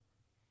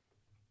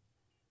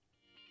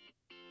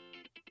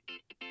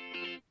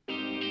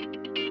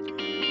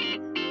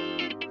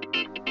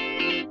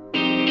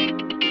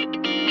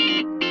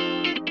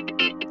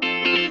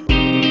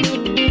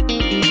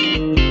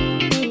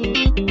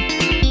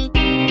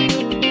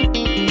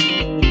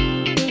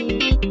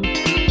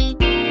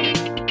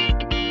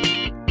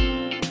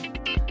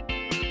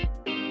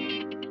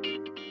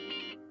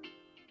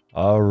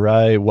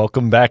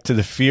Welcome back to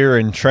the Fear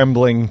and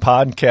Trembling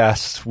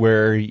podcast,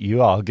 where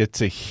you all get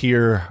to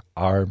hear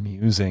our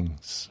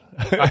musings.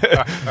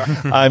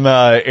 I'm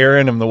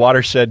Aaron. I'm the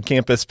Watershed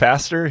campus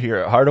pastor here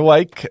at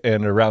Harderwyk,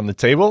 and around the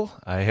table,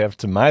 I have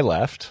to my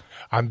left.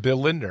 I'm Bill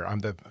Linder. I'm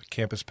the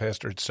campus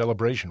pastor at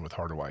Celebration with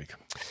Harderwyk.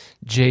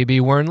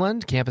 J.B.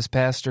 Wernland, campus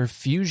pastor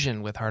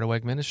Fusion with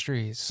Harderwyk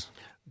Ministries.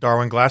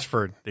 Darwin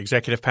Glassford, the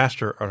executive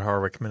pastor at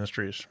Harderwyk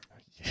Ministries.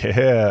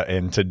 Yeah,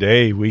 and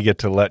today we get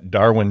to let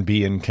Darwin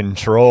be in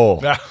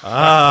control. Not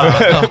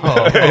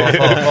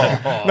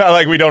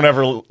like we don't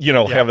ever,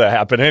 have that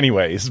happen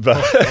anyways.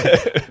 But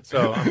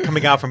so I'm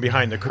coming out from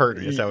behind the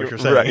curtain. Is that what you're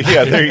saying? Right.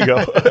 Yeah, there you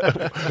go.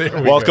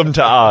 Welcome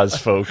to Oz,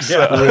 folks.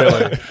 Yeah,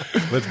 really.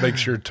 Let's make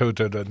sure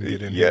Toto doesn't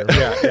get in here.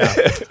 Yeah.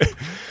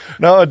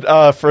 No,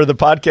 for the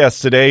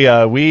podcast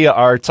today, we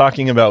are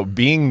talking about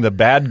being the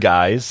bad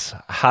guys,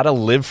 how to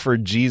live for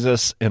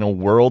Jesus in a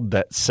world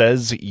that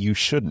says you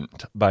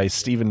shouldn't, by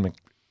Stephen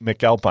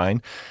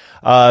McAlpine.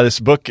 This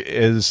book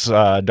is,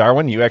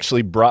 Darwin, you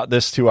actually brought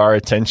this to our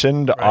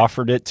attention,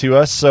 offered it to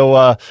us. So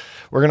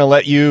we're going to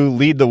let you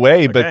lead the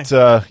way. Okay.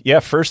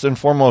 But first and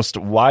foremost,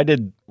 why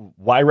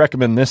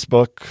recommend this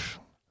book?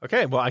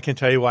 Okay, well, I can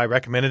tell you why I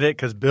recommended it,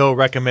 because Bill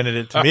recommended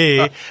it to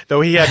me, though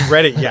he hadn't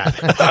read it yet.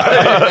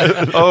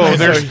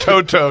 There's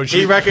Toto.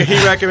 He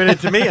recommended it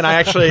to me, and I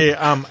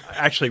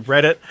actually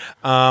read it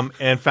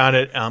and found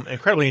it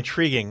incredibly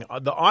intriguing.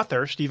 The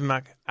author, Stephen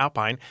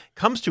McAlpine,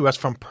 comes to us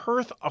from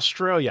Perth,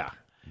 Australia.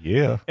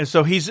 Yeah. And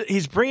so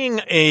he's bringing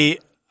a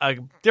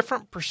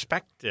different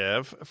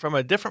perspective from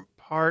a different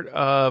part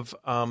of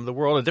the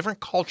world, a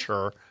different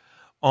culture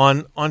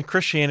on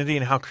Christianity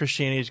and how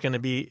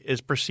Christianity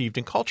is perceived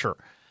in culture.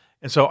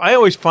 And so I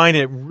always find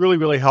it really,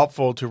 really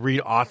helpful to read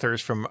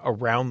authors from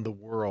around the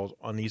world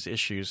on these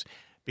issues,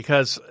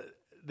 because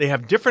they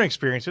have different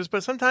experiences,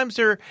 but sometimes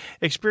their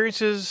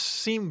experiences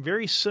seem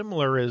very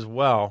similar as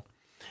well.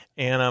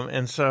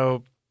 And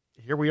so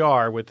here we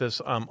are with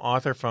this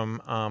author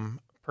from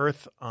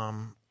Perth,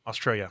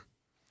 Australia.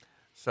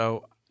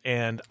 So,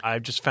 and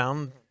I've just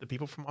found the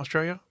people from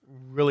Australia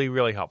really,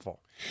 really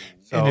helpful.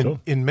 So, and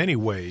in many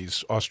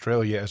ways,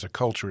 Australia as a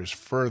culture is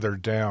further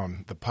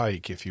down the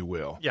pike, if you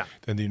will,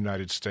 than the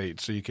United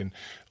States. So you can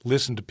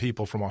listen to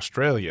people from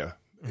Australia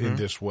in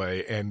this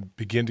way and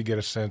begin to get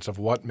a sense of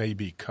what may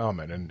be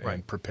coming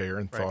and prepare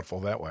and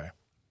thoughtful that way.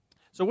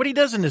 So what he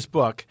does in this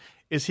book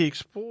is he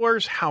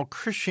explores how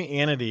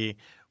Christianity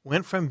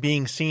went from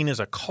being seen as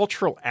a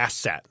cultural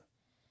asset,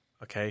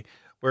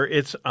 where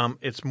its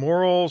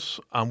morals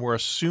were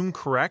assumed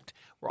correct,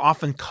 were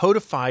often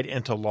codified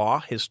into law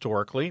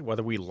historically,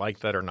 whether we like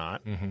that or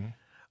not.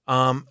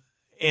 And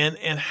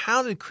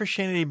how did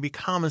Christianity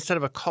become, instead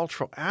of a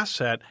cultural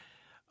asset,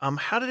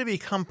 how did it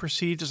become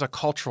perceived as a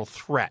cultural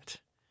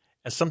threat,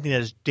 as something that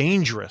is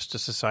dangerous to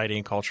society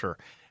and culture?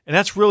 And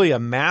that's really a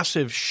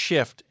massive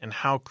shift in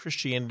how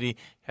Christianity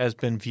has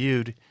been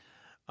viewed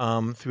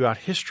throughout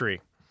history.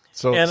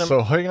 So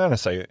hang on a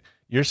second.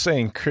 You're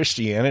saying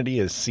Christianity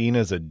is seen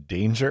as a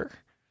danger?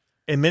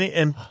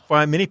 And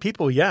for many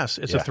people, yes,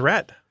 it's a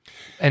threat.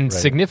 And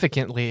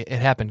significantly, it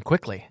happened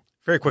quickly.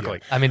 Very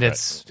quickly. Yeah. I mean,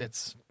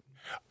 it's.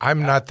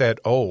 I'm not that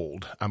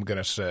old, I'm going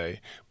to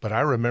say, but I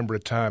remember a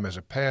time as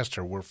a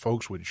pastor where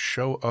folks would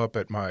show up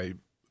at my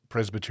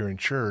Presbyterian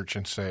church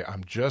and say,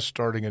 I'm just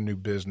starting a new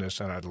business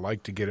and I'd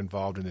like to get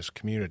involved in this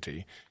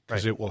community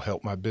because it will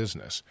help my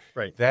business.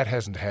 Right. That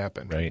hasn't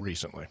happened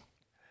recently.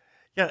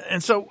 Yeah,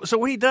 and so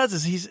what he does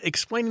is he's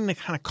explaining the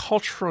kind of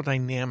cultural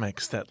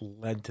dynamics that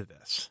led to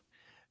this.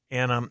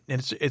 And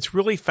it's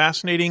really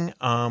fascinating.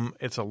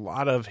 It's a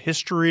lot of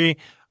history,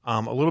 a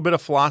little bit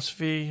of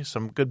philosophy,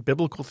 some good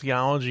biblical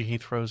theology he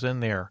throws in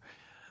there.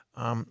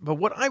 But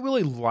what I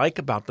really like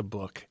about the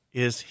book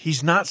is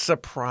he's not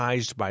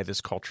surprised by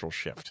this cultural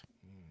shift.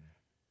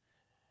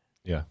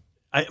 Yeah.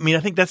 I mean,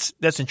 I think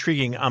that's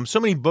intriguing. So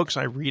many books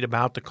I read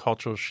about the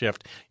cultural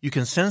shift, you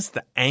can sense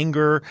the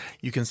anger,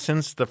 you can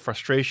sense the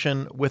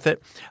frustration with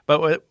it.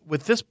 But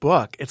with this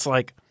book, it's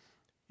like,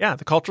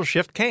 the cultural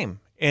shift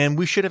came. And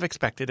we should have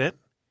expected it,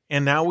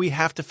 and now we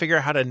have to figure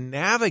out how to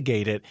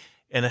navigate it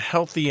in a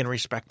healthy and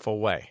respectful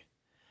way.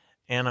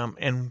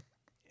 And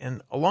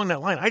along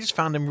that line, I just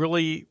found him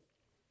really,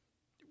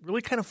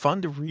 really kind of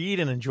fun to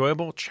read and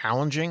enjoyable,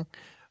 challenging,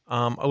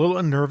 a little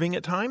unnerving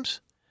at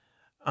times,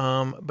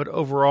 but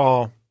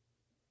overall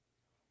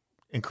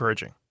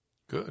encouraging.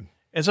 Good.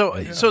 And so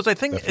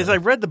as I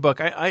read the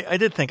book, I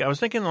did think, I was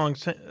thinking along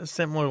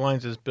similar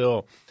lines as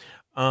Bill.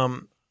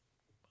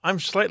 I'm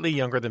slightly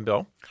younger than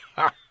Bill,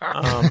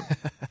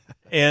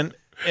 and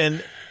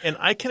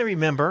I can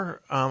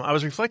remember. I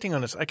was reflecting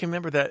on this. I can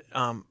remember that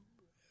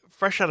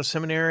fresh out of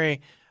seminary.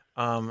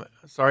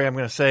 Sorry, I'm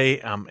going to say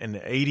in the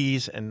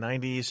 80s and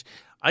 90s,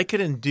 I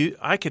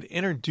could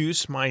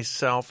introduce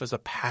myself as a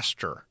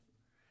pastor.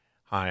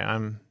 Hi,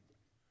 I'm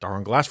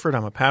Darwin Glassford.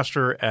 I'm a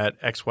pastor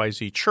at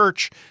XYZ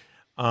Church,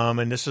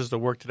 and this is the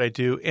work that I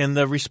do. And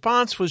the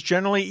response was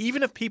generally,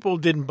 even if people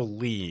didn't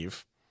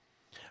believe,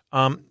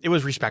 it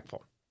was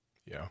respectful.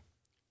 Yeah.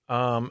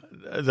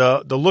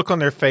 The look on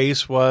their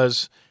face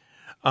was,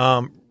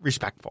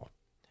 respectful.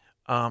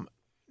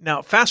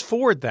 Now, fast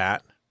forward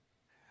that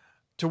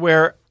to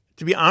where,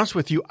 to be honest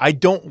with you, I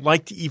don't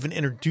like to even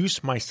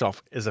introduce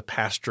myself as a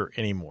pastor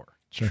anymore.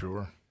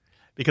 Sure.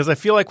 Because I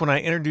feel like when I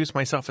introduce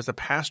myself as a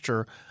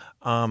pastor,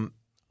 I'm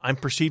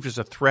perceived as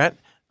a threat.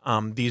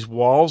 These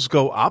walls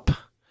go up.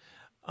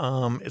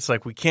 It's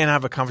like we can't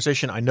have a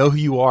conversation. I know who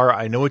you are.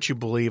 I know what you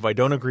believe. I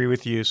don't agree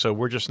with you, so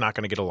we're just not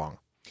going to get along.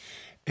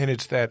 And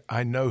it's that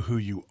I know who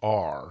you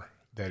are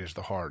that is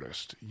the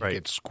hardest. You Right.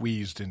 get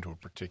squeezed into a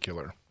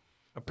particular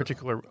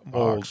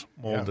mold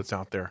Yeah. that's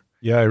out there.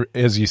 Yeah,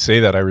 as you say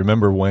that, I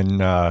remember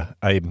when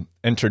I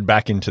entered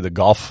back into the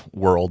golf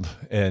world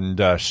and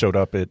showed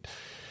up at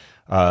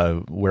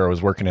where I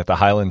was working at the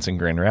Highlands in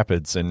Grand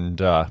Rapids.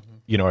 And, I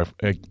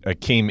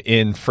came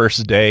in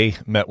first day,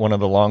 met one of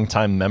the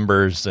longtime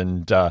members,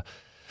 and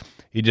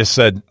he just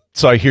said,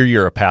 "So I hear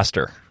you're a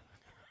pastor.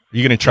 Are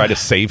you going to try to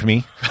save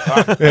me?"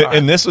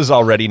 And this was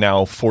already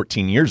now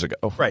 14 years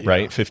ago,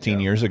 right?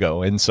 15 years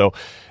ago. And so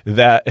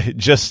that it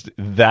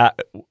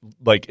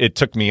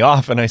took me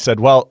off, and I said,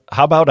 "Well,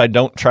 how about I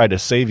don't try to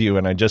save you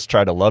and I just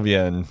try to love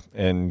you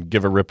and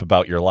give a rip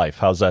about your life?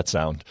 How's that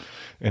sound?"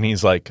 And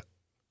he's like,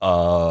 but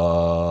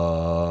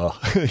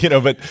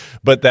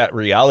that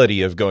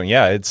reality of going,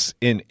 yeah, it's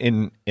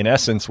in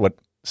essence what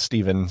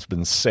Stephen's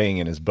been saying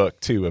in his book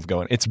too, of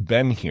going, it's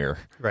been here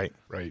Right.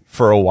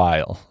 for a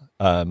while.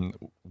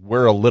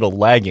 We're a little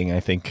lagging, I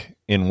think,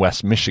 in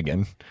West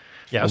Michigan.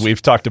 Yes. We've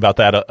talked about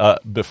that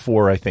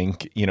before, I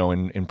think,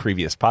 in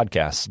previous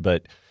podcasts.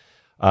 But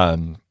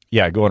going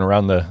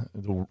around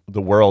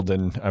the world,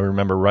 and I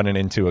remember running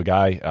into a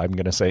guy, I'm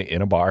going to say,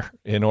 in a bar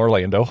in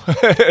Orlando.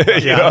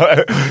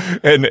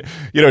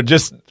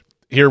 Just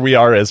here we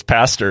are as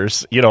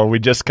pastors. We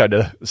just kind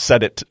of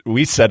said it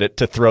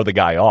to throw the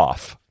guy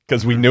off,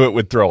 because we knew it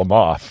would throw him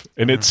off,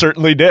 and it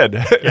certainly did.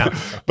 Yeah.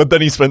 But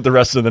then he spent the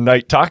rest of the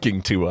night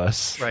talking to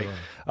us. Right.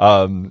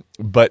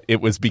 But it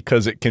was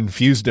because it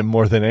confused him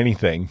more than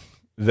anything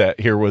that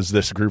here was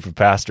this group of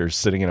pastors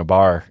sitting in a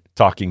bar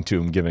talking to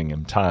him, giving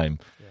him time.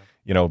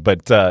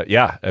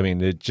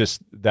 It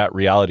just, that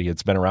reality,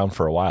 it's been around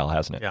for a while,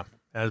 hasn't it? Yeah,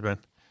 it has been.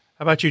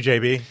 How about you,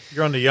 JB?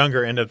 You're on the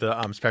younger end of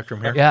the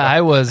spectrum here. Yeah, I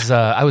was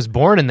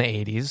born in the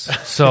 80s,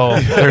 so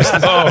there's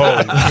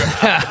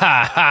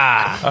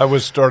I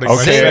was starting my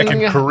Okay.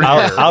 second career.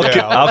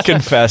 I'll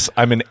confess,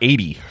 I'm an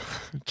 80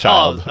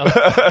 child.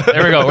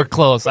 There we go. We're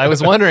close. I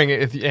was wondering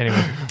if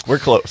anyway. We're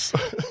close.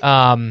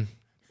 I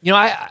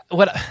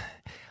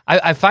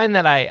find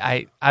that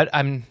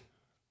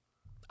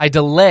I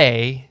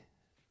delay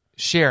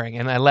sharing,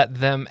 and I let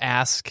them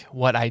ask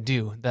what I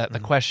do. The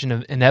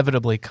question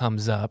inevitably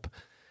comes up,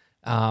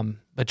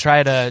 but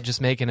try to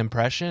just make an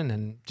impression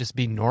and just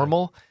be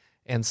normal.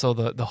 And so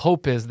the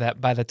hope is that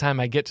by the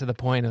time I get to the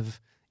point of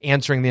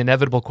answering the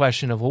inevitable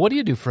question of, well, what do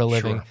you do for a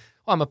living? Sure.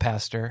 Well, I'm a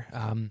pastor.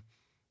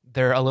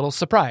 They're a little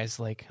surprised,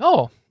 like,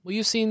 oh, well,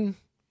 you seem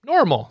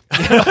normal.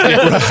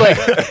 It's like,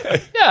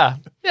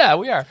 yeah,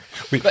 we are.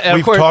 We've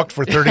of course- talked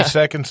for 30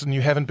 seconds and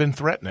you haven't been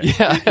threatening.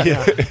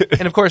 Yeah.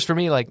 And of course, for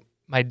me, like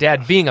my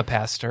dad being a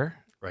pastor,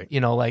 Right.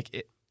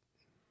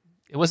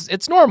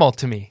 it's normal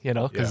to me,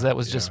 because Yeah, that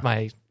was just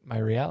my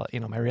reality,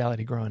 my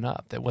reality growing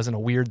up. That wasn't a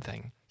weird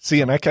thing. See,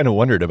 and I kind of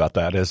wondered about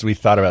that as we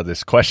thought about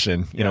this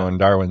question, and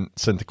Darwin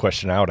sent the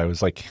question out. I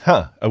was like,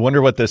 I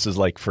wonder what this is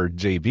like for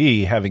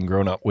JB, having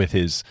grown up with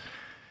his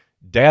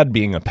dad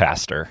being a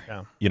pastor,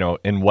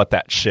 and what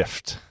that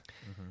shift,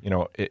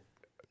 what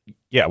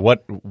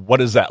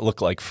does that look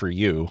like for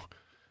you?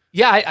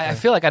 Yeah, I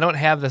feel like I don't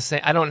have the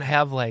same. I don't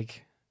have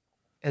like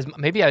as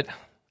maybe I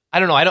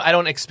don't know. I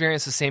don't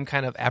experience the same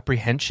kind of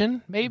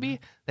apprehension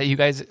maybe that you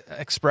guys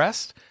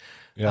expressed.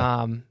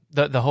 Yeah.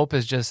 The hope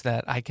is just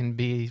that I can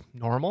be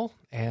normal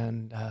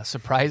and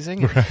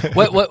surprising.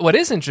 What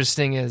is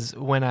interesting is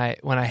when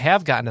I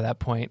have gotten to that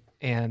point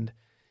and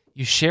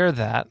you share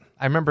that.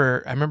 I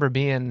remember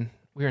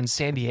we were in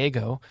San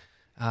Diego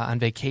on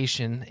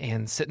vacation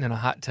and sitting in a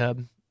hot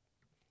tub,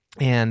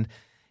 and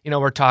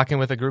we're talking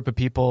with a group of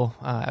people,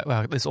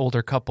 this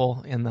older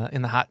couple in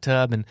the hot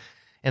tub, and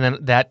then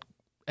that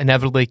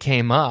inevitably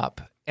came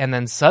up, and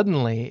then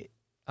suddenly,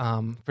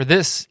 for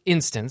this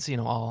instance,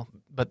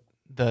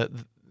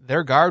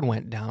 their guard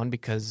went down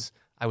because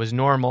I was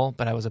normal,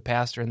 but I was a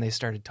pastor, and they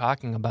started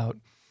talking about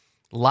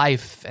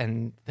life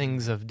and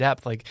things of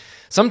depth. Like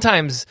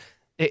sometimes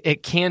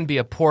it can be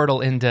a portal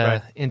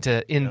into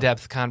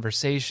in-depth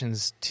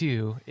conversations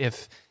too,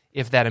 if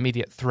that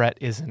immediate threat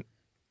isn't,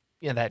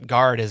 that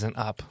guard isn't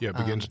up. Yeah, it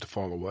begins to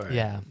fall away.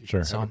 Yeah, You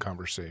sure. can have a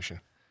conversation.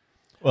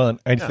 Well, and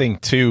I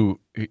think too,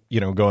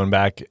 going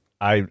back,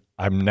 I'm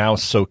now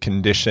so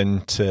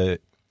conditioned to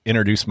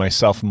introduce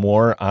myself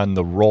more on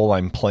the role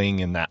I'm playing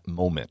in that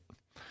moment,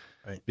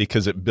 Right.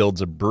 because it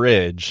builds a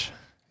bridge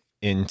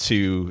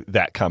into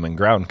that common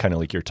ground, kind of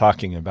like you're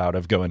talking about,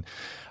 of going,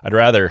 I'd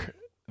rather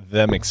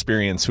them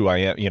experience who I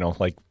am,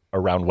 like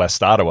around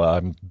West Ottawa,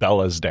 I'm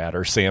Bella's dad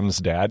or Sam's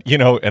dad,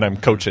 and I'm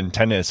coaching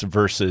tennis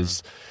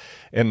versus,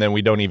 and then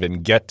we don't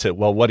even get to,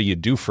 well, what do you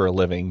do for a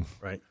living?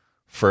 Right.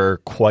 For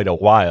quite a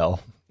while,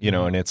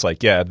 and it's like,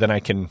 then I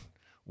can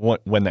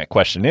when that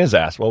question is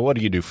asked, well, what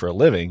do you do for a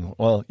living?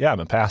 Well, yeah, I'm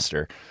a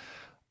pastor.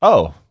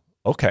 Oh,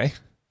 okay.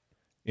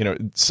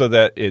 So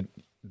that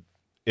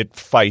it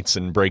fights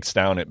and breaks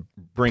down. It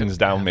brings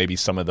down maybe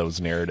some of those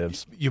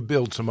narratives. You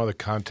build some other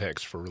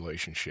context for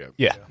relationship.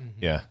 Yeah,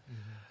 yeah.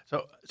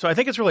 So I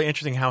think it's really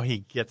interesting how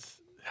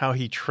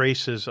he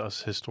traces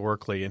us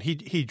historically, and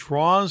he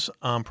draws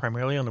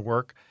primarily on the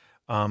work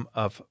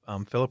of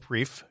Philip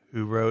Rieff,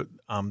 who wrote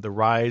The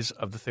Rise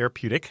of the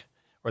Therapeutic,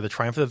 or The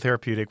Triumph of the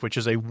Therapeutic, which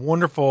is a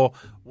wonderful,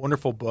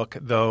 wonderful book,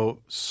 though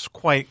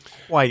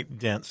quite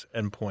dense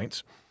in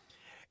points.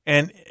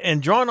 And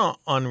drawing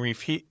on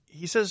Rieff,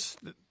 he says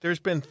that there's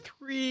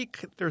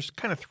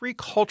kind of three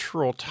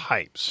cultural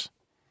types.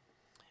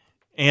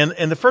 And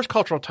the first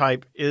cultural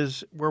type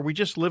is where we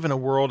just live in a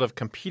world of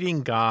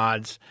competing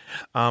gods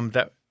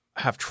that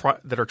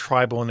are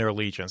tribal in their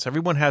allegiance.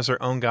 Everyone has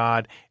their own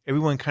god.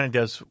 Everyone kind of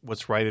does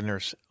what's right in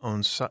their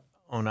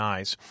own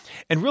eyes.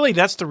 And really,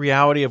 that's the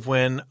reality of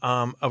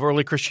of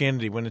early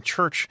Christianity, when the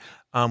church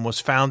was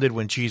founded,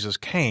 when Jesus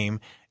came.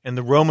 In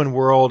the Roman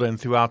world and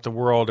throughout the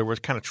world, there was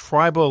kind of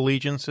tribal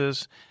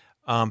allegiances.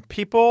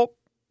 People's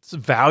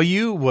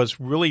value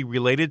was really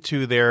related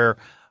to their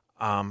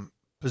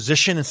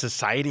position in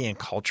society and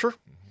culture.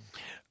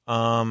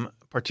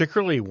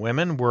 Particularly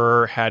women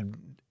had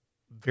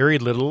very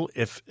little,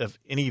 if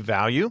any,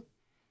 value.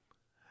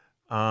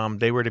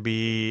 They were to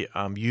be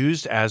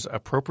used as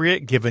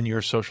appropriate given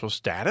your social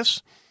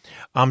status.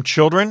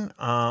 Children,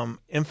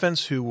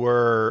 infants who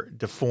were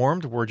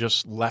deformed were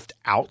just left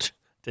out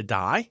to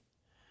die.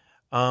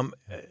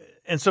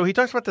 And so he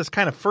talks about this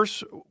kind of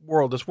first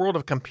world, this world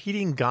of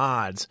competing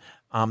gods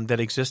that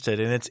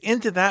existed. And it's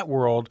into that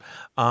world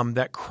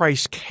that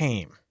Christ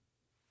came.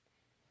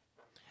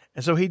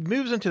 And so he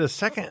moves into the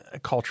second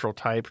cultural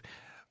type,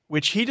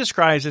 which he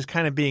describes as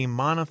kind of being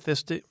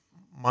monotheistic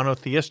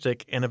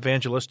and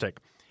evangelistic.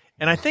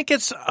 And I think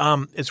it's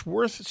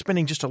worth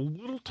spending just a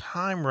little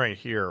time right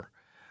here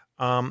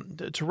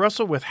to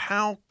wrestle with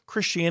how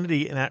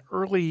Christianity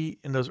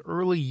in those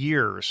early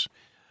years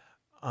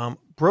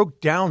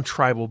broke down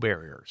tribal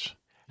barriers,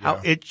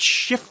 how it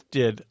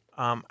shifted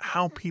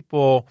how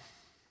people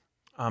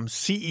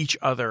see each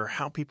other,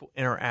 how people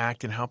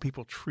interact, and how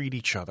people treat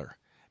each other.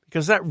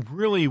 Because that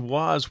really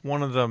was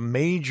one of the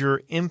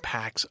major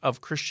impacts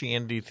of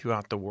Christianity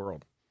throughout the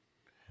world.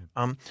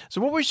 So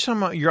what were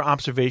some of your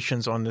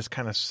observations on this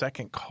kind of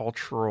second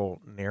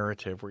cultural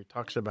narrative where he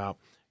talks about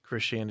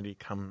Christianity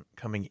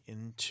coming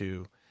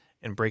into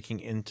and breaking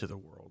into the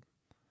world,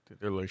 the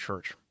early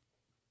church?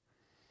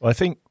 Well, I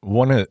think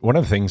one of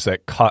the things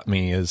that caught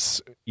me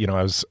is,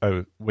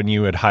 when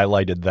you had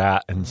highlighted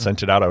that and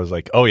sent it out, I was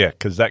like, oh yeah,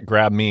 because that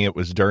grabbed me. It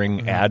was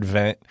during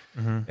Advent,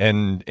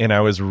 and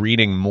I was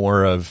reading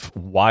more of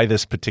why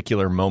this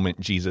particular moment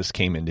Jesus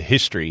came into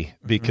history,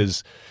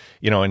 because,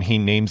 and he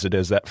names it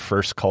as that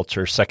first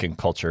culture, second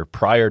culture.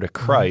 Prior to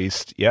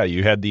Christ,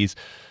 you had these,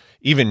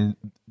 even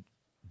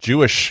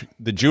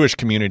the Jewish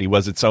community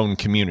was its own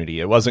community.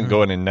 It wasn't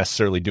going and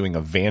necessarily doing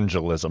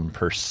evangelism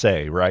per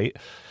se, right?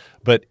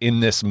 But in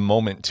this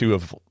moment, too,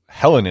 of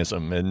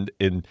Hellenism and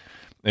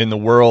in the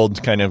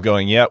world kind of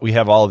going, we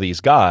have all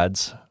these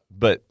gods,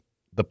 but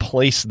the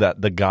place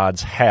that the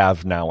gods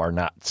have now are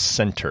not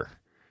center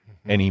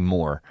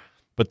anymore.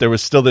 But there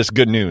was still this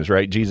good news,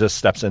 right? Jesus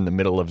steps in the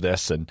middle of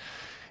this, and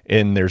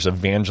there's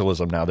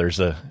evangelism now. There's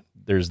the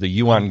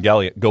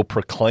euangelion, go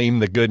proclaim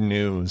the good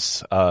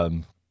news.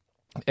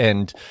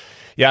 It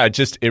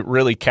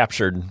really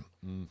captured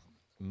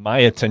my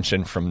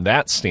attention from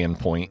that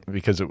standpoint,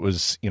 because it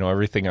was,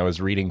 everything I was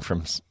reading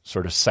from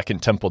sort of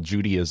Second Temple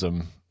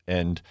Judaism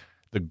and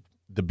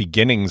the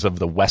beginnings of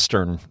the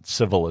Western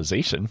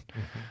civilization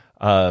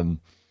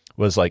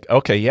was like,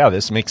 okay,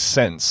 this makes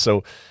sense.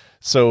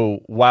 So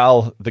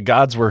while the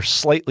gods were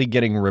slightly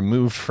getting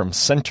removed from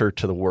center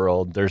to the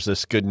world, there's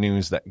this good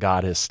news that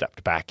God has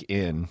stepped back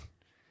in.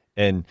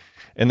 And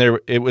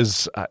it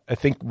was, I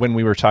think when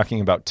we were talking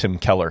about Tim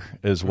Keller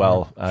as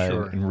well,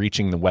 and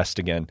reaching the West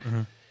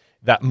again,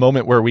 that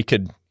moment where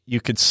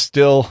you could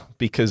still,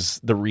 because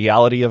the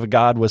reality of a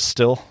God was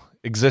still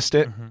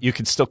existent, you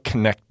could still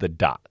connect the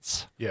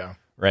dots. Yeah.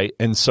 Right.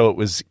 And so it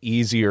was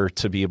easier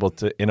to be able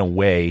to, in a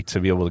way,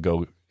 to be able to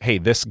go, hey,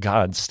 this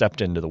God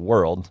stepped into the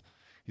world.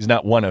 He's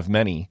not one of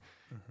many.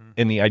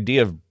 And the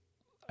idea of,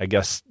 I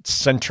guess,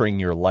 centering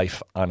your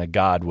life on a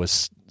God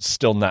was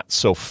still not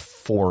so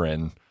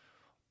foreign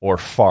or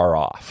far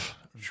off.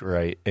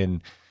 Right.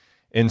 And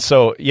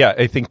so,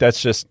 I think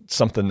that's just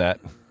something that,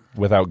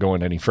 without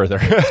going any further.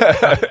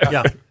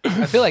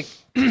 I feel like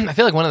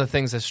one of the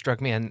things that struck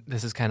me, and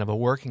this is kind of a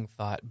working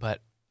thought, but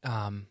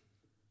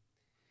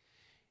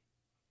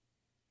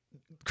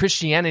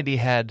Christianity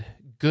had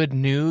good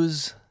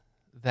news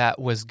that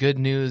was good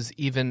news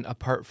even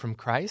apart from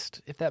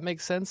Christ, if that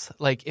makes sense.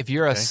 Like if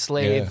you're a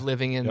slave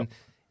living in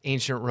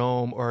ancient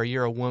Rome, or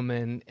you're a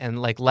woman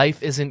and like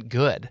life isn't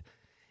good,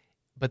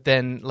 but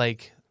then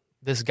like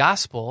this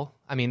gospel,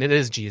 I mean, it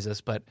is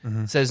Jesus, but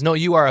says, no,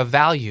 you are of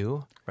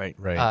value.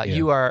 Right.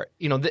 You are,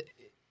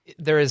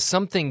 there is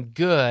something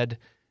good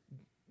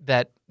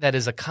that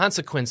is a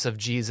consequence of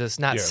Jesus,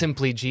 not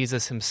simply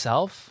Jesus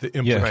himself. The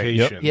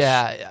implications.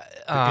 Yeah.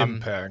 The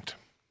impact.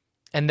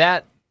 And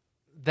that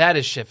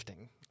is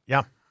shifting.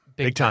 Yeah.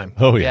 Big time.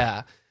 Oh,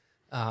 yeah.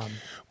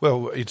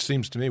 Well, it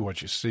seems to me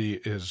what you see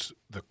is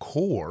the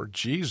core,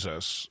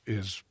 Jesus,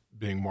 is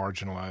being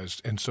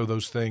marginalized. And so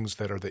those things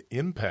that are the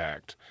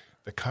impact,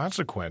 the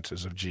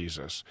consequences of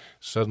Jesus,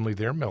 suddenly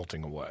they're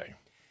melting away.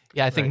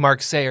 Yeah, I think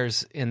Mark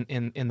Sayers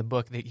in the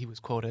book that he was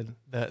quoted,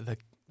 the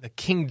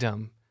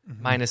kingdom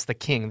minus the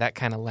king, that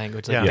kind of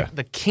language. Like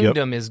the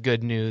kingdom is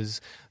good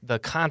news. The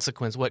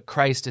consequence, what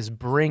Christ is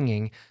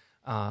bringing,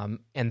 and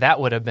that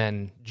would have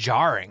been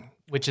jarring,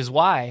 which is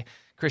why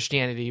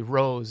Christianity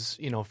rose,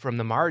 from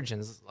the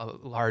margins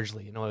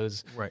largely. It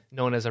was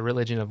known as a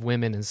religion of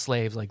women and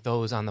slaves, like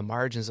those on the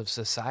margins of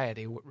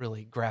society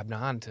really grabbed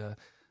on to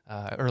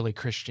early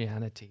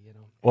Christianity.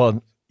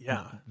 Well,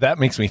 yeah, that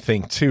makes me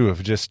think too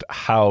of just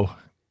how,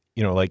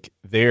 like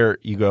there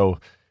you go,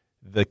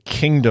 the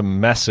kingdom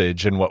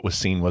message and what was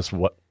seen was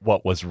what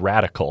was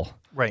radical,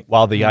 right?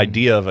 While the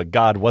idea of a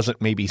God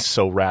wasn't maybe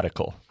so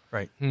radical,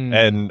 right?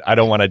 And I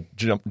don't want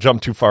to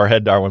jump too far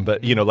ahead, Darwin,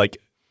 but like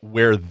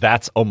where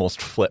that's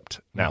almost flipped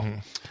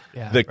now.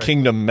 The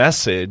kingdom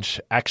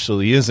message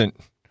actually isn't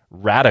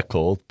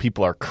radical.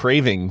 People are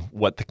craving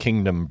what the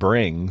kingdom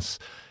brings.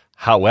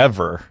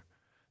 However,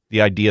 the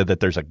idea that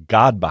there's a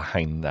God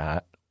behind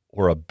that,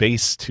 or a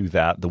base to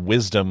that, the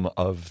wisdom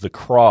of the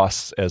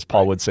cross, as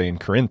Paul would say in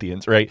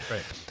Corinthians, right?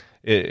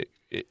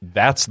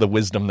 That's the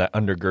wisdom that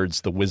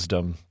undergirds the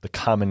wisdom, the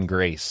common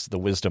grace, the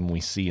wisdom we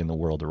see in the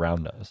world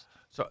around us.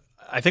 So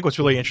I think what's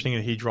really interesting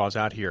that he draws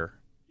out here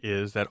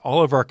is that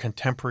all of our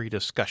contemporary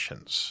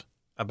discussions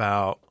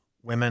about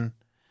women,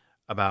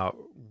 about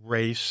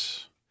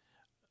race,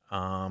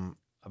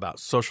 about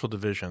social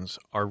divisions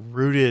are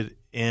rooted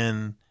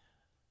in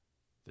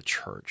the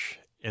church,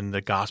 in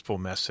the gospel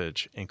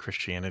message, in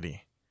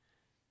Christianity.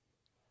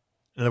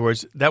 In other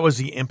words, that was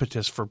the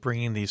impetus for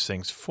bringing these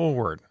things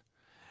forward.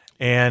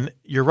 And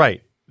you're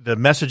right. The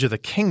message of the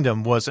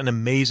kingdom was an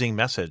amazing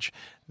message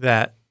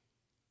that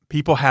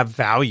people have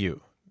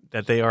value,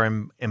 that they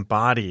are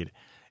embodied,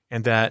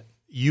 and that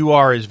you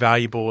are as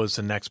valuable as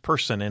the next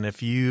person. And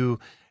it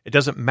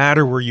doesn't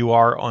matter where you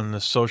are on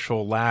the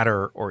social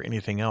ladder or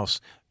anything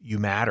else, you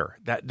matter.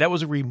 That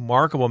was a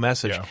remarkable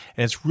message, and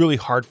it's really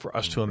hard for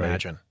us to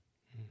imagine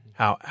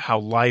how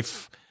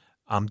life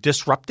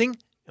disrupting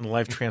and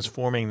life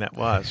transforming that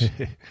was.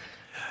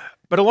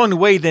 But along the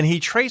way, then he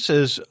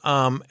traces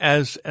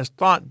as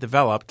thought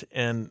developed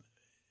and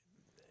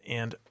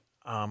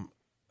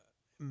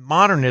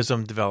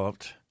modernism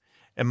developed.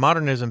 And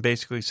modernism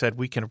basically said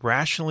we can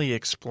rationally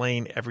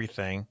explain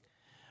everything.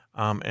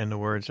 In the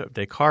words of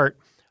Descartes,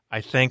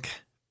 I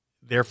think,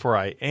 therefore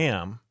I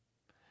am.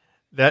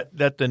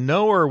 That the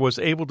knower was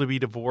able to be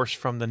divorced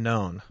from the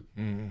known.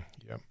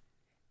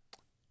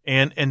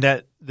 And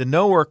that the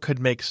knower could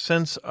make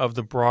sense of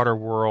the broader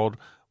world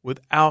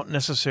without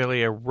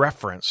necessarily a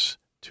reference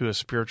to a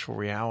spiritual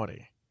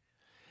reality.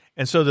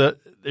 And so the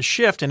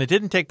shift, and it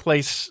didn't take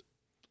place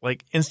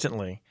like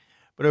instantly,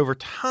 but over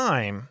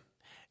time.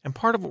 And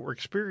part of what we're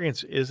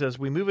experiencing is as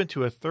we move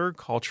into a third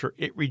culture,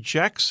 it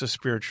rejects the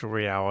spiritual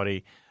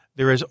reality.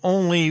 There is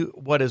only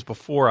what is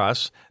before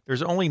us.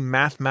 There's only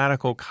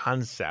mathematical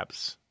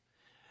concepts.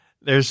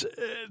 There's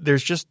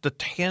just the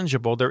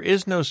tangible. There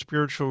is no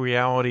spiritual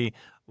reality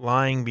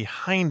lying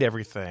behind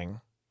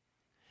everything.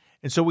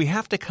 And so we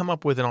have to come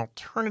up with an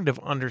alternative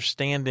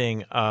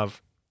understanding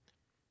of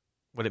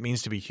what it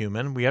means to be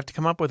human. We have to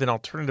come up with an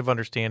alternative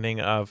understanding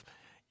of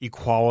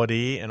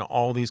equality and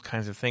all these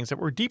kinds of things that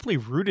were deeply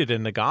rooted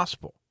in the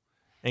gospel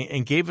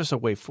and gave us a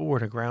way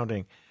forward, a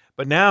grounding.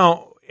 But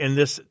now in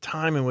this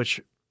time in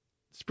which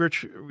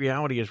spiritual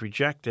reality is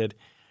rejected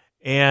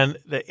and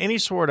that any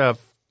sort of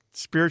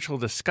spiritual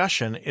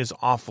discussion is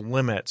off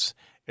limits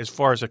as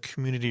far as a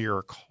community or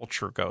a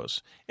culture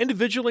goes.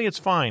 Individually, it's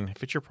fine.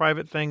 If it's your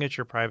private thing, it's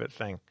your private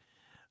thing.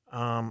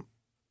 And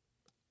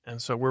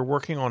so we're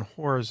working on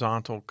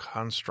horizontal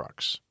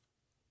constructs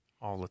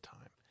all the time.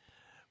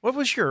 What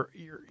was your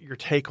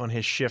take on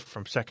his shift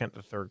from second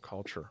to third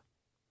culture?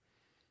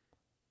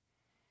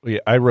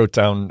 I wrote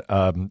down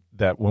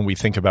that when we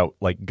think about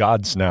like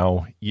gods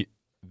now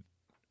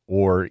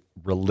or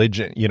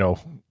religion,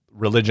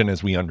 religion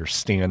as we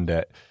understand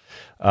it,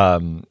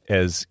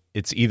 as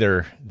it's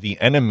either the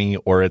enemy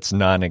or it's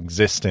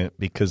non-existent,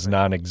 because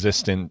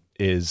non-existent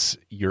is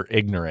you're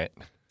ignorant,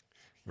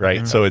 right?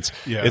 Mm-hmm. So it's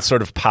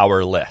sort of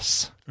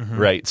powerless,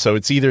 right? So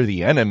it's either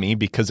the enemy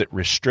because it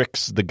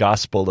restricts the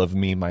gospel of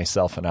me,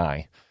 myself, and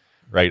I,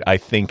 right? I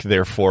think,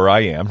 therefore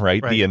I am,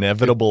 right? The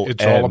inevitable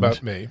it's end. all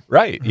about me.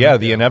 Right, yeah,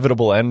 the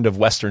inevitable end of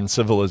Western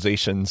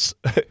civilization's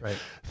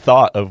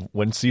thought of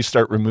once you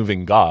start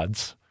removing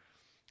gods,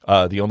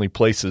 the only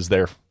place is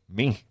there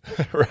me,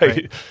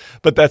 right?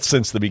 But that's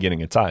since the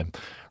beginning of time,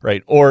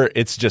 right? Or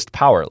it's just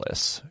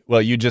powerless.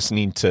 Well, you just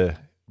need to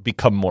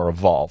become more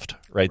evolved,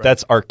 right?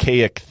 That's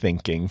archaic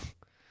thinking.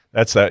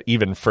 That's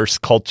even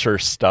first culture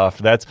stuff.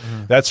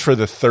 That's for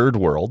the third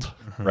world,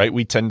 right?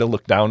 We tend to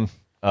look down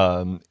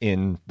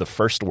in the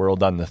first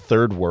world on the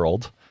third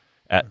world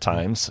at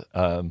times,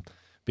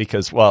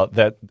 because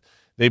that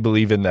they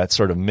believe in that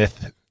sort of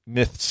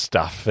myth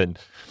stuff and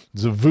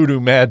the voodoo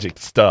magic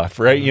stuff,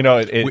 right? You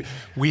know,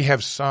 we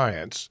have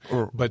science,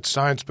 but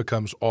science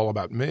becomes all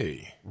about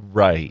me,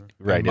 right?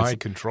 And my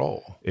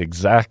control,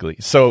 exactly.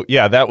 So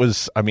yeah, that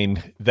was, I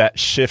mean, that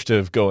shift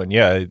of going,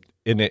 and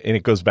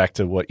it goes back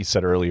to what you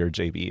said earlier,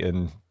 JB,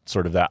 and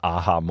sort of that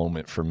aha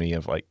moment for me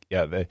of like,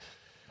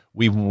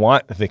 we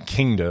want the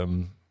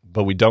kingdom,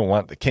 but we don't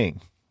want the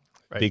king.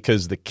 Right.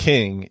 Because the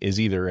king is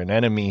either an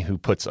enemy who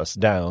puts us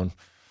down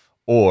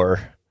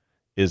or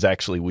is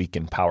actually weak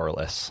and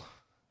powerless.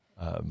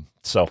 I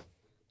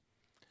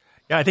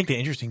think the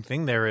interesting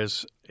thing there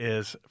is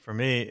for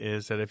me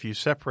is that if you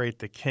separate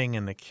the king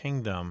and the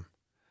kingdom,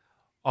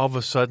 all of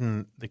a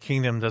sudden the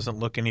kingdom doesn't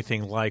look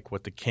anything like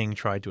what the king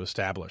tried to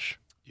establish.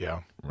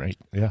 Yeah. Right.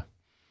 Yeah.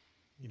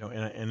 You know,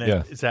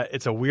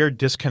 it's a weird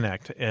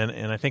disconnect,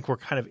 and I think we're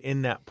kind of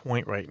in that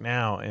point right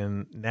now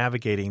and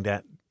navigating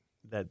that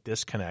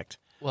disconnect.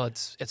 Well,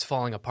 it's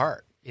falling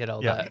apart. You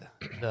know,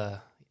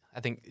 I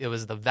think it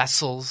was the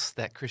vessels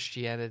that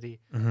Christianity,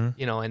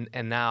 you know,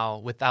 and now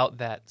without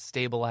that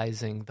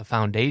stabilizing the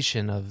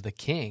foundation of the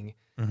king,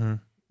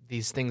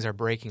 these things are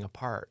breaking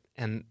apart,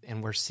 and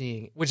we're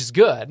seeing, which is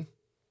good,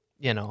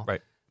 you know,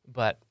 right?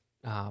 But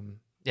I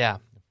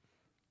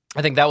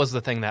think that was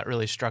the thing that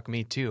really struck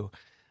me too.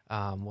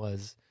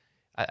 Was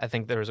I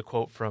think there was a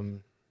quote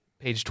from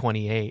page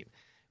 28.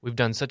 We've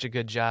done such a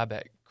good job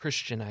at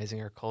Christianizing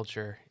our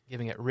culture,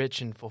 giving it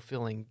rich and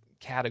fulfilling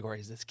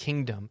categories, this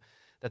kingdom,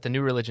 that the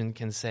new religion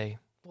can say,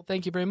 well,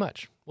 thank you very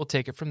much. We'll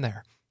take it from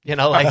there. You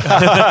know, like,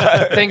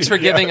 thanks for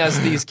giving us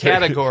these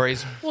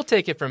categories. We'll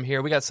take it from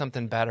here. We got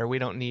something better. We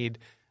don't need,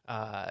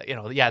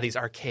 these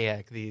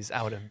archaic, these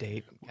out of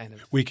date kind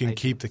of. We can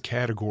keep the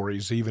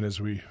categories even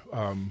as we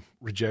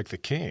reject the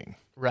king.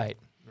 Right.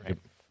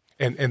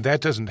 And that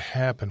doesn't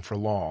happen for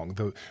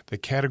long. The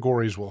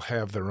categories will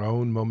have their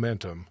own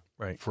momentum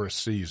for a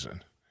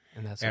season.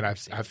 And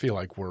I feel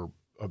like we're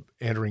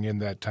entering in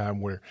that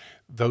time where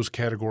those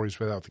categories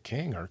without the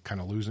king are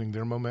kind of losing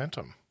their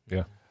momentum.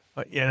 Yeah.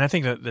 And I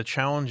think that the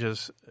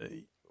challenges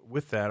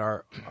with that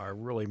are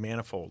really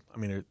manifold. I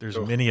mean, there's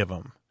many of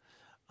them.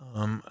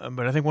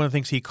 But I think one of the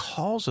things he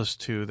calls us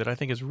to that I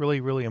think is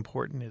really, really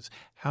important is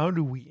how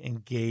do we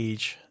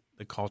engage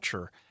the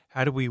culture?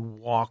 How do we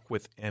walk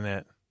within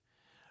it?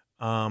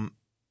 How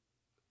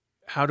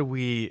do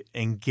we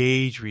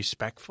engage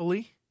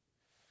respectfully?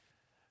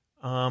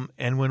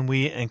 And when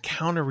we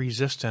encounter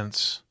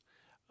resistance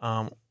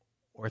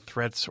or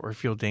threats or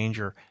feel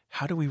danger,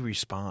 how do we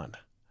respond?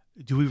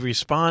 Do we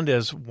respond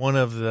as one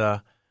of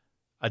the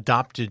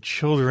adopted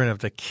children of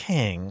the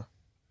king,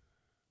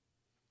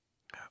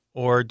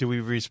 or do we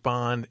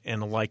respond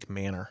in a like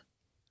manner?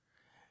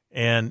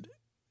 And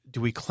do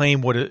we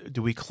claim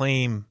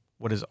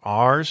what is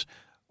ours,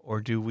 or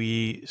do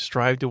we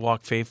strive to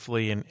walk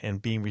faithfully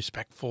and being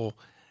respectful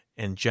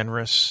and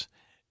generous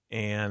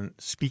and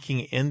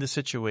speaking into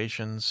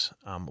situations,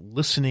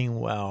 listening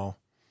well,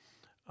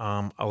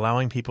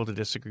 allowing people to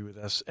disagree with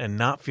us, and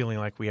not feeling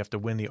like we have to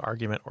win the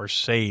argument or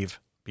save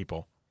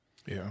people?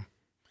 Yeah.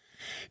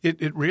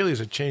 It really is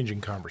a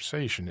changing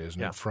conversation,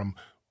 isn't it? From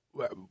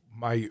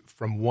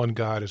one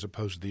God as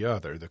opposed to the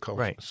other,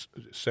 the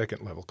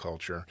second level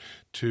culture,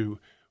 to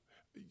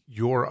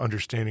your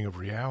understanding of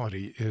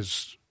reality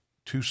is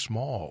too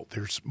small.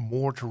 There's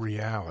more to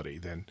reality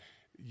than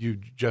you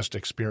just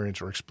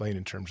experience or explain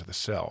in terms of the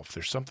self.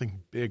 There's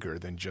something bigger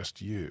than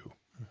just you.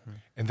 Mm-hmm.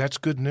 And that's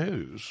good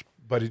news,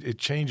 but it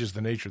changes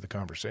the nature of the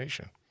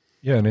conversation.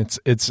 Yeah, and it's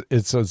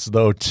as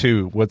though,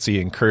 too, what's he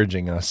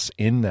encouraging us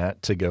in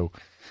that to go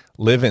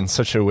live in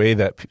such a way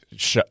that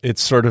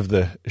it's sort of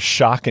the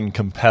shock and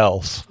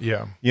compels.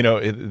 Yeah. You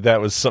know,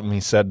 that was something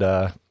he said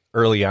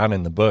early on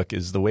in the book,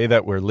 is the way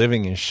that we're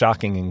living is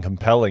shocking and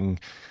compelling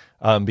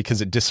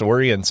because it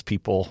disorients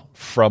people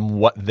from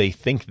what they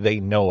think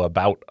they know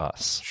about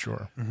us.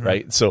 Sure. Mm-hmm.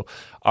 Right? So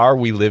are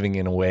we living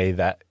in a way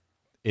that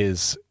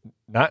is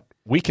not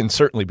 – we can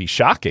certainly be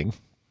shocking,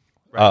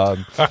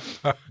 right.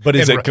 But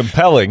is it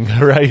compelling,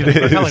 right?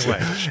 Compelling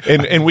way.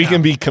 And we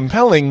can be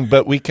compelling,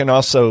 but we can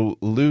also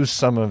lose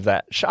some of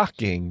that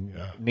shocking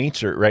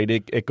nature, right?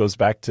 It goes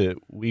back to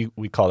we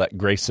call that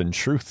grace and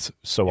truth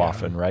so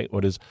often, right?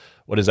 What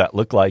does that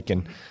look like?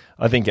 And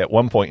I think at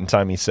one point in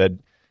time he said,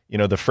 you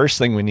know, the first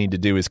thing we need to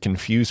do is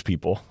confuse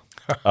people.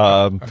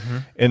 And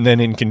then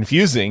in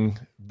confusing,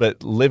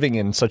 but living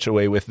in such a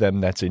way with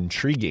them that's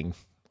intriguing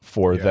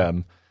for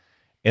them,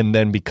 and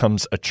then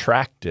becomes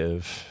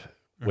attractive,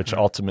 which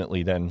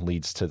ultimately then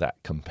leads to that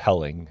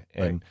compelling.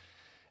 And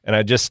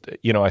I just,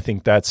 you know, I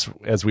think that's,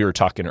 as we were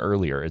talking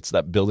earlier, it's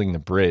that building the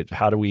bridge.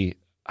 How do we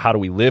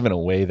live in a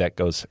way that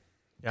goes,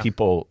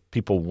 people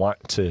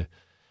want to,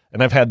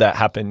 and I've had that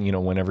happen, you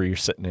know, whenever you're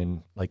sitting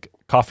in like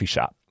a coffee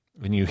shop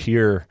and you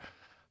hear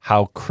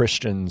how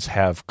Christians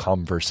have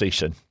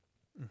conversation.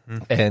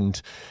 Mm-hmm.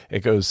 And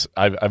it goes,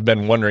 I've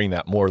been wondering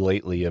that more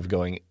lately of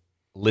going,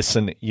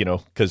 listen, you know,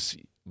 because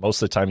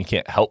most of the time you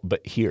can't help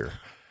but hear,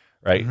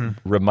 right?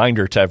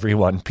 Reminder to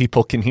everyone,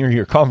 people can hear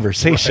your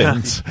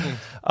conversations.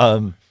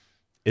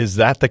 Is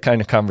that the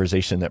kind of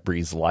conversation that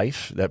breathes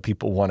life, that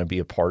people want to be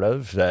a part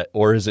of?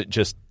 Or is it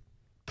just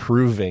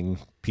proving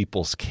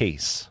people's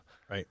case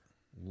Right.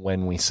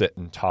 when we sit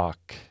and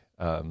talk,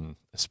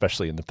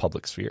 especially in the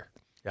public sphere?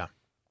 Yeah.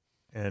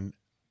 And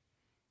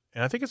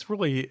I think it's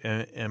really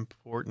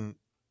important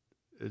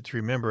to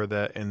remember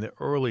that in the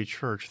early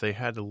church, they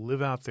had to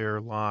live out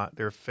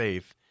their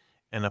faith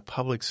in a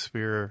public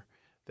sphere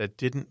that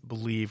didn't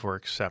believe or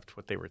accept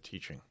what they were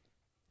teaching.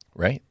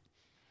 Right.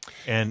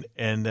 And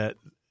that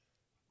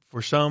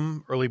for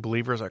some early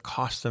believers, it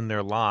cost them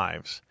their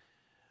lives.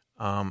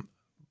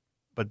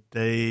 But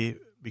they,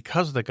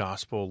 because of the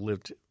gospel,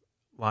 lived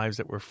lives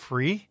that were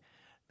free.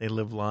 They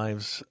lived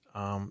lives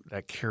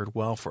that cared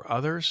well for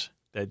others,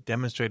 that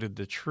demonstrated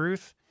the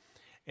truth.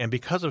 And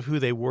because of who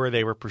they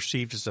were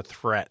perceived as a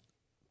threat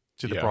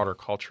to the broader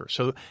culture.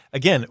 So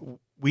again,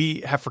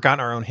 we have forgotten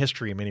our own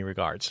history in many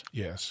regards.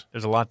 Yes.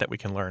 There's a lot that we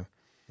can learn.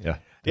 Yeah.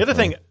 The other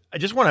thing, I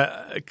just want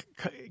to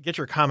get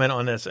your comment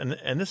on this,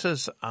 and this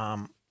is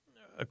a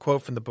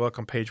quote from the book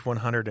on page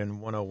 100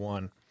 and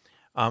 101.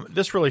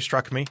 This really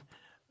struck me.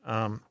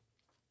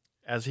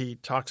 As he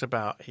talks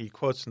about, he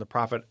quotes from the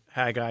prophet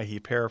Haggai, he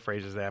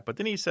paraphrases that, but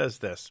then he says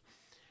this,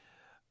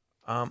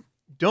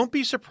 don't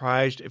be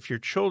surprised if your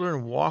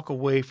children walk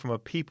away from a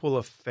people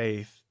of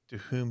faith to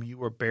whom you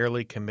were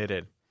barely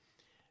committed,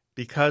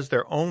 because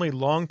their only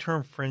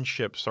long-term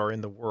friendships are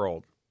in the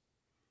world.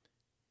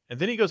 And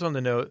then he goes on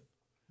to note,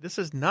 this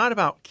is not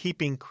about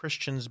keeping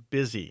Christians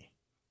busy.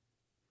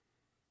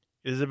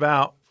 It is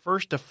about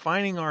first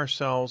defining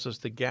ourselves as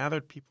the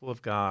gathered people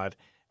of God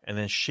and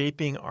then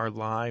shaping our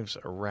lives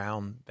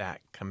around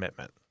that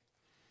commitment.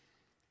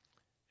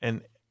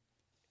 And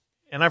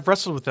I've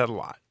wrestled with that a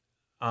lot.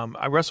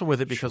 I wrestle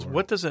with it because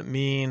what does it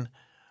mean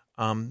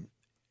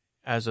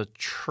as a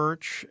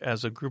church,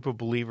 as a group of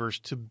believers,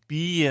 to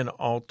be an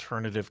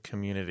alternative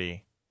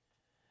community?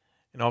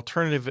 An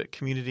alternative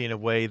community in a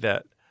way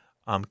that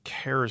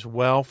cares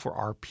well for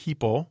our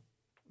people,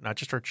 not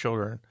just our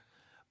children,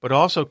 but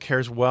also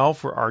cares well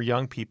for our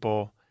young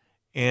people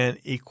and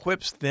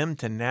equips them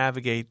to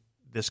navigate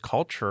this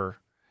culture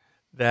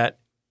that,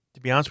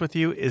 to be honest with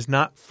you, is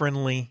not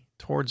friendly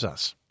towards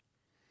us.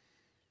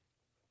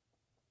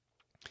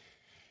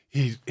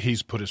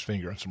 He's put his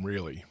finger on some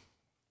really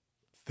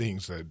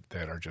things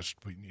that are just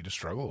we need to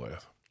struggle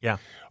with. Yeah.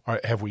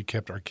 Have we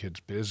kept our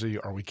kids busy?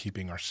 Are we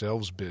keeping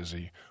ourselves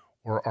busy?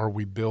 Or are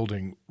we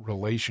building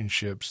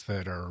relationships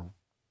that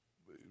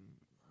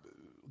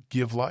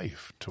give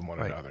life to one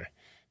another?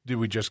 Do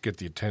we just get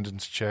the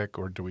attendance check,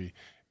 or do we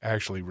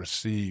actually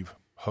receive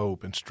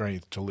hope and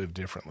strength to live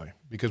differently?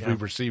 Because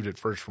we've received it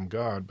first from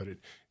God, but it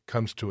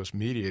comes to us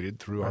mediated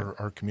through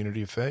our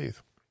community of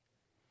faith.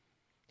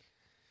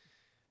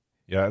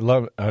 Yeah, I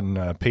love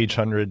on page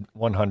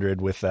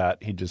 100 with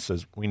that, he just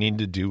says, we need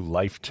to do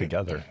life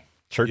together.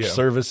 Church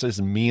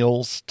services,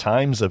 meals,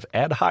 times of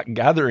ad hoc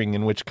gathering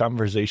in which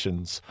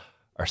conversations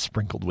are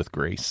sprinkled with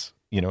grace.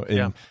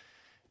 And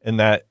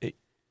that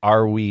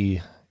are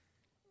we,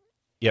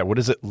 what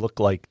does it look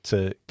like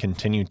to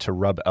continue to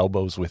rub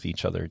elbows with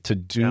each other, to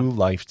do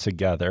life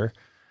together,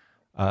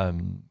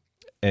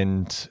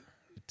 and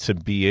to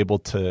be able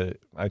to,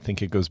 I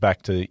think it goes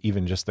back to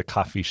even just the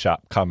coffee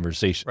shop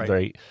conversation,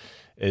 right?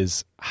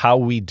 Is how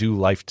we do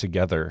life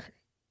together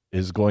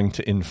is going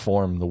to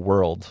inform the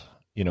world.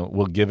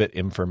 We'll give it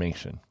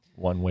information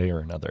one way or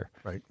another.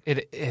 Right.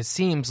 It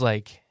seems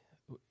like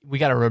we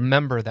got to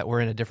remember that we're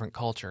in a different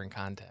culture and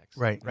context.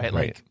 Right.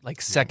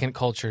 Like second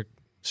culture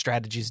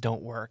strategies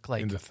don't work.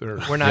 Like in the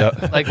third. We're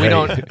not we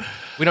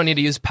don't need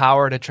to use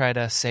power to try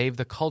to save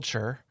the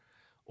culture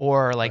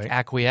or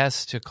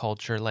acquiesce to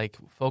culture. Like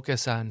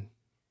focus on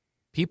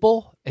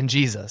people and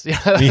Jesus.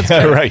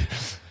 Right.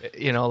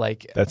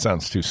 That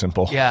sounds too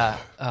simple. Yeah.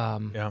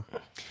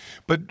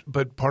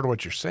 But part of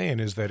what you're saying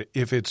is that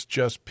if it's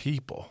just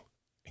people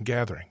and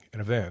gathering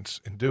and events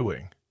and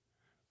doing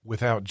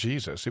without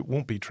Jesus, it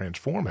won't be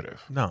transformative.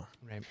 No.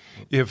 Right.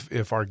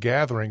 If our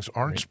gatherings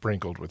aren't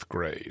sprinkled with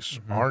grace,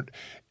 aren't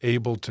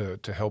able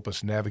to help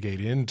us navigate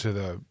into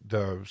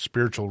the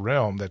spiritual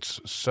realm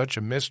that's such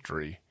a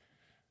mystery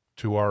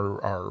to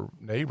our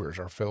neighbors,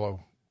 our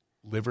fellow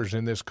livers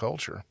in this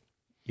culture.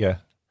 Yeah.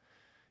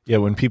 Yeah,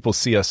 when people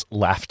see us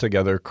laugh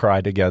together,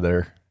 cry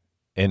together,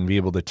 and be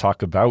able to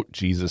talk about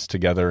Jesus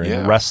together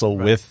and wrestle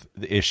with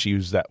the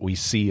issues that we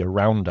see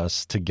around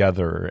us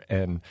together.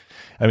 And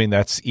I mean,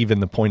 that's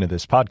even the point of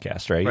this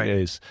podcast,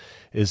 right?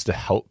 Is to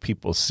help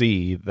people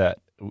see that,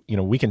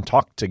 we can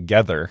talk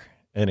together.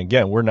 And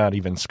again, we're not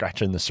even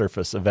scratching the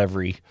surface of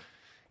every,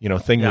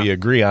 thing we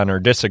agree on or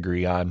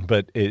disagree on,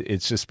 but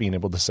it's just being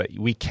able to say,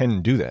 we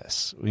can do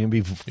this. We can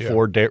be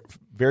four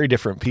very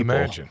different people.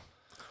 Imagine.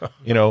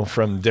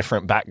 From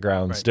different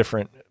backgrounds,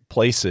 different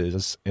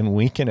places, and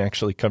we can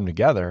actually come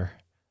together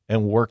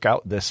and work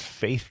out this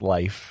faith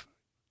life,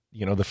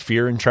 the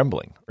fear and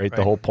trembling, right?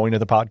 The whole point of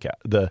the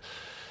podcast.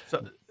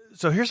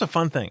 So here's a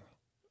fun thing.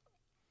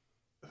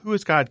 Who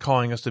is God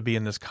calling us to be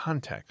in this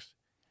context?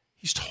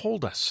 He's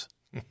told us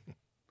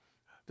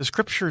The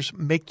Scriptures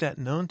make that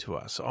known to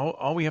us.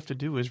 All we have to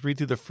do is read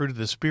through the fruit of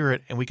the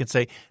Spirit, and we can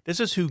say, this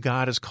is who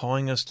God is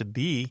calling us to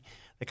be,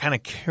 the kind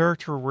of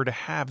character we're to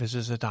have as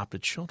His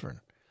adopted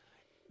children.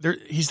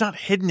 He's not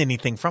hidden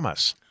anything from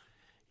us.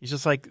 He's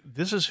just like,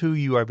 this is who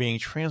you are being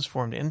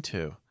transformed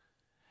into.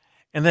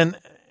 And then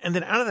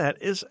out of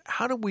that is,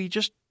 how do we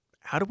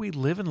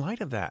live in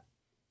light of that?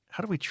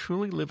 How do we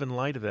truly live in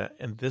light of that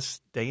in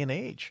this day and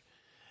age?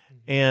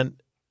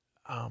 And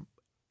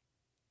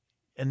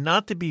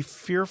not to be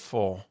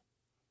fearful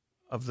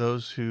of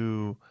those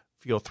who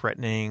feel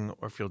threatening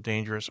or feel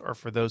dangerous, or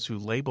for those who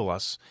label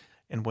us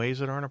in ways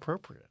that aren't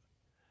appropriate.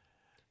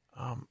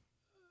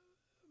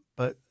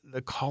 But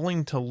the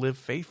calling to live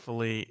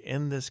faithfully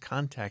in this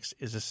context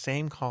is the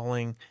same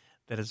calling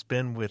that has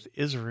been with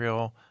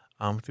Israel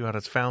throughout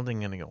its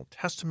founding in the Old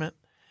Testament.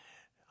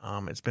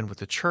 It's been with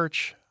the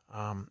church.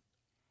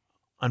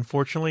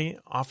 Unfortunately,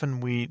 often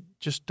we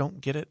just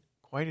don't get it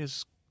quite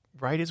as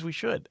right as we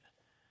should.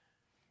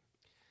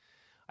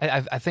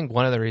 I think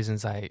one of the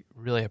reasons I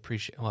really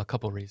appreciate, well, a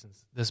couple of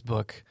reasons. This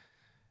book,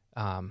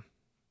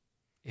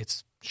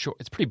 it's short.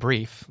 It's pretty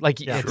brief. Like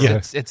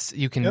it's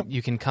you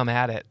can come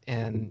at it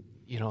and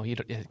you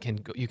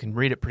can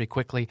read it pretty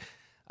quickly,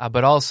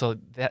 but also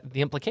that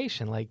the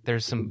implication, like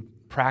there's some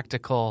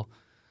practical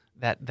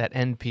that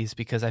end piece,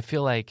 because I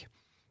feel like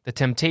the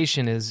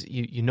temptation is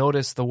you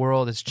notice the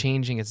world is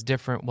changing, it's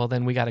different. Well,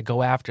 then we got to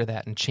go after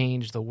that and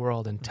change the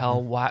world and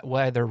tell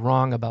why they're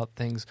wrong about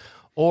things,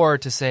 or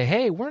to say,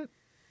 hey,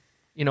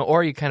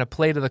 or you kind of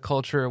play to the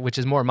culture, which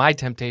is more my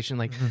temptation.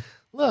 Like,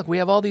 look, we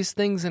have all these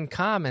things in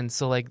common.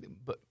 So like,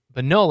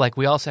 but no, like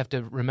we also have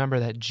to remember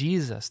that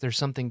there's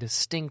something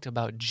distinct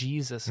about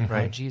Jesus and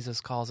how Jesus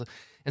calls it.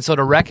 And so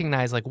to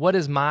recognize, like, what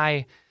is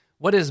my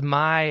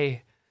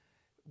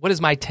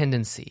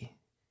tendency?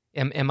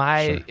 Am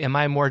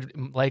I more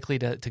likely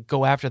to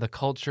go after the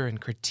culture and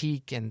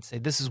critique and say,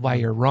 this is why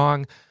you're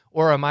wrong?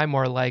 Or am I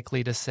more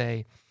likely to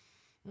say,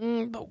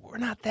 but we're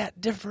not that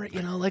different,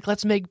 like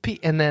let's make peace.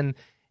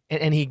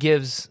 And he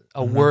gives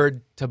a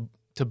word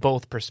to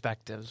both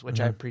perspectives,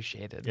 which I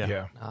appreciated.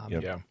 Yeah.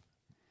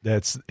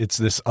 It's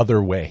this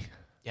other way,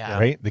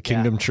 right? The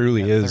kingdom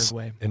truly is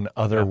an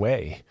other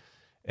way.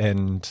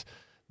 And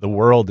the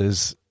world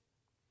is,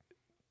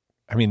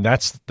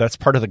 that's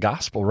part of the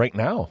gospel right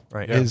now,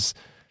 right? Is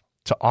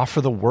to offer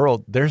the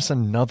world, there's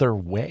another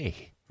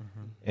way.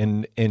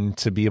 And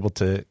to be able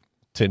to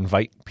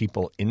invite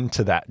people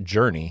into that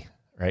journey,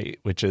 right?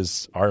 Which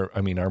is our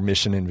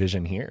mission and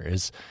vision here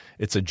is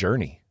it's a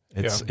journey.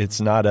 It's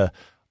not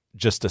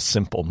just a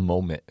simple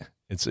moment.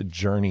 It's a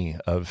journey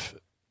of.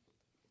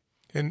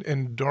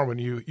 And Darwin,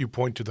 you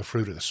point to the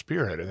fruit of the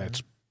Spirit, and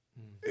that's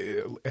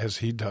as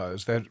he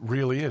does. That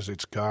really is.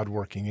 It's God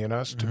working in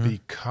us to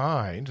be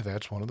kind.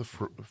 That's one of the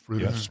fruit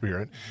of the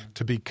Spirit.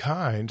 To be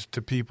kind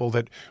to people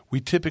that we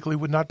typically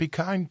would not be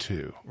kind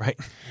to. Right.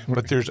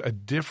 But there's a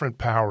different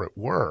power at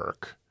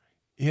work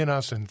in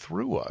us and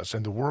through us,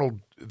 and the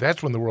world.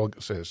 That's when the world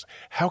says,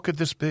 "How could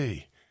this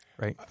be?"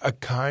 Right. A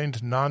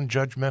kind,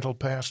 non-judgmental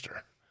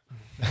pastor.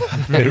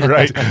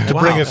 Right. To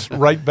bring us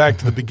right back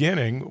to the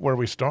beginning where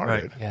we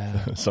started. Right.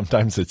 Yeah.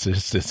 Sometimes it's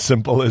just as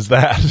simple as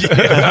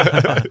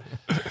that.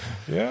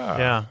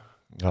 Yeah.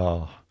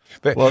 Oh.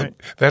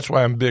 That's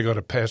why I'm big on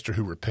a pastor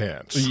who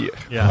repents.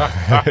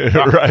 Yeah.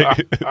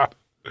 Right.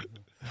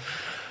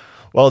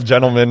 Well,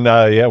 gentlemen,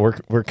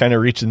 we're kind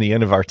of reaching the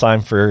end of our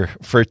time for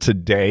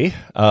today.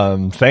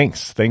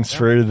 Thanks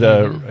for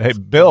hey,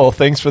 Bill,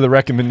 thanks for the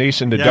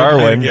recommendation to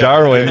Darwin.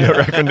 Darwin,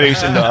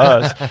 recommendation to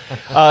us.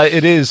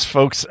 It is,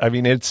 folks.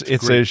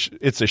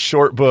 It's a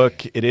short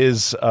book. It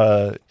is,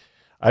 I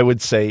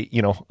would say,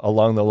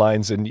 along the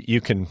lines, and you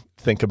can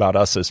think about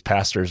us as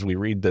pastors. We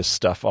read this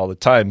stuff all the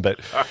time, but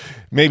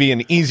maybe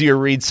an easier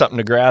read, something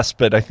to grasp.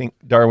 But I think,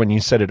 Darwin,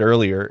 you said it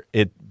earlier.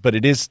 But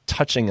it is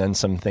touching on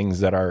some things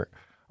that are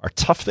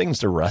tough things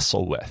to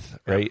wrestle with,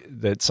 right?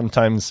 That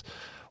sometimes,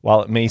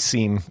 while it may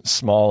seem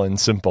small and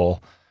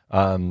simple,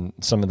 some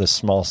of the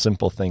small,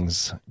 simple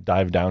things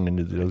dive down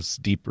into those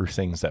deeper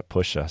things that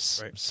push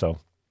us. Right. So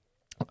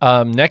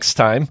next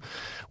time,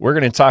 we're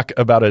going to talk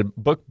about a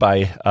book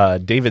by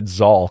David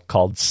Zahl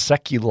called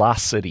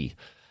Seculosity.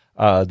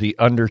 The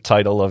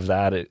undertitle of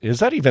that, is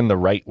that even the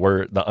right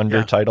word, the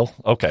undertitle?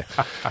 Yeah. Okay.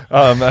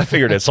 I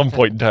figured at some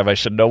point in time I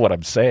should know what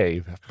I'm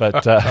saying.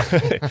 But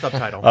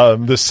subtitle.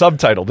 The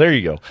subtitle, there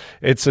you go.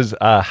 It says,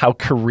 How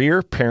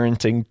Career,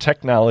 Parenting,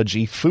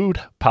 Technology, Food,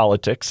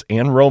 Politics,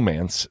 and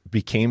Romance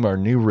Became Our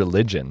New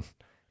Religion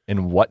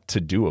and What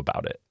to Do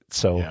About It.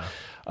 So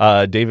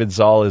David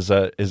Zahl is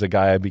a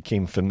guy I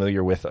became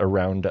familiar with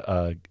around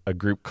a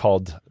group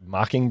called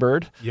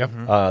Mockingbird. Yep.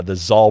 The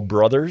Zahl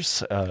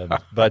brothers.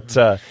 But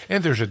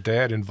and there's a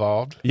dad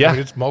involved. Yeah.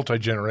 It's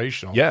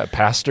multi-generational. Yeah,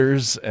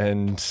 pastors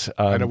and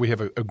I know we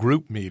have a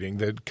group meeting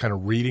that kind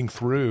of reading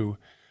through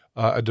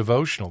a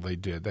devotional they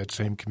did, that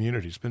same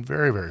community. It's been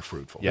very, very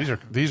fruitful. Yeah.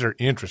 These are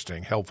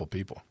interesting, helpful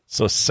people.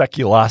 So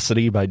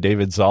Seculosity by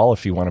David Zahl,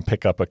 if you want to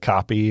pick up a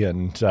copy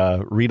and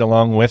read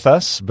along with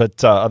us.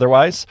 But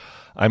otherwise,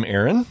 I'm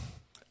Aaron.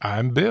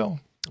 I'm Bill.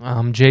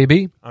 I'm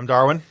JB. I'm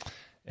Darwin.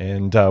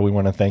 And we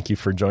want to thank you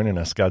for joining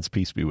us. God's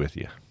peace be with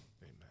you.